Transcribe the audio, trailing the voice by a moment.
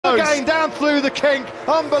through the kink.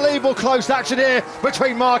 Unbelievable close action here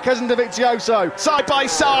between Marquez and Dovizioso. Side by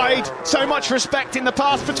side, so much respect in the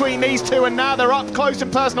past between these two, and now they're up close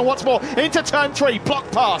and personal once more into turn 3,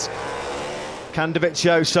 block pass. Can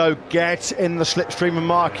Dovizioso get in the slipstream of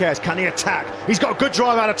Marquez? Can he attack? He's got a good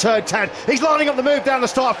drive out of turn 10. He's lining up the move down the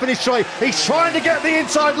start-finish straight. He's trying to get the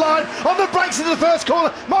inside line on the brakes into the first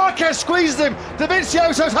corner. Marquez squeezes him.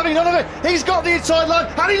 Dovizioso's having none of it. He's got the inside line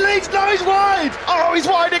and he leads. Now he's wide. Oh, he's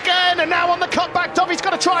wide again, and now on the cutback, Dovi's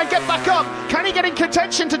got to try and get back up. Can he get in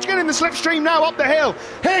contention to get in the slipstream now up the hill?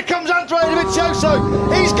 Here comes Andrea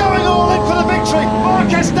Dovizioso. He's going all in for the victory.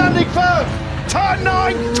 Marquez standing firm. Turn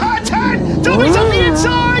 9, turn 10, Dovi's on the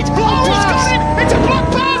inside! Block he's pass. got it! It's a block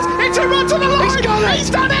pass! It's a run to the line! He's got it! He's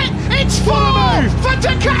done it! It's 4 for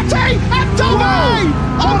Ducati and Dovi!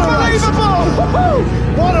 Wow. Unbelievable!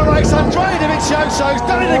 What a race! Andrea Dovizioso's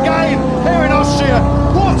done it again here in Austria.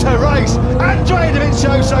 What a race! Andrea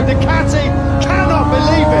Dovizioso, Ducati cannot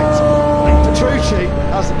believe it. Petrucci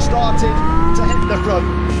hasn't started to hit the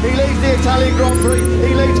front. He leads the Italian Grand Prix.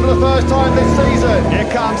 He leads for the first time this season.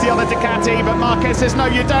 Here comes the other Ducati, but Marquez says no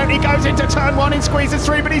you don't. He goes into turn 1 and squeezes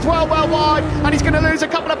 3, but he's well wide, and he's going to lose a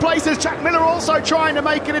couple of places. Jack Miller also trying to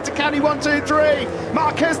make it into Ducati 1, 2, 3.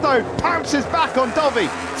 Marquez though pounces back on Dovi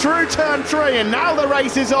through turn 3, and now the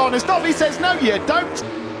race is on as Dovi says no you don't.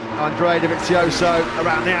 Andrea Dovizioso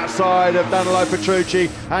around the outside of Danilo Petrucci,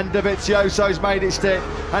 and Dovizioso's made it stick.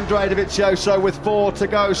 Andrea Dovizioso with 4 to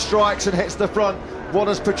go strikes and hits the front. What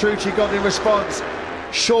has Petrucci got in response?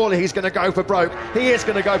 Surely he's going to go for broke. He is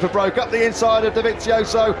going to go for broke. Up the inside of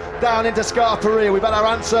Dovizioso, down into Scarperia. We've had our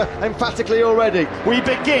answer emphatically already. We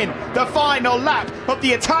begin the final lap of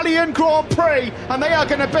the Italian Grand Prix, and they are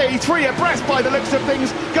going to be 3 abreast by the looks of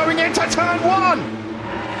things going into turn 1.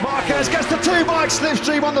 Marquez gets the 2-bike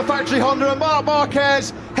slipstream on the factory Honda, and Marc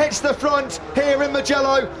Marquez hits the front here in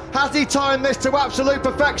Mugello. Has he timed this to absolute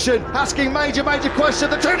perfection? Asking major questions.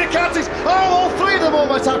 The 2 Ducatis, all 3 of them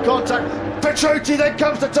almost have contact. Petrucci then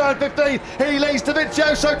comes to turn 15. He leads.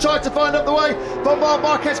 Dovizioso tried to find up the way, but Marc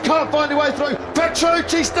Marquez can't find a way through.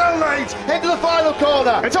 Petrucci still leads into the final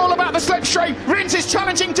corner. It's all about the slipstream. Rins is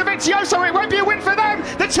challenging Dovizioso. It won't be a win for them.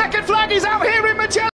 The checkered flag is out here in Mugello.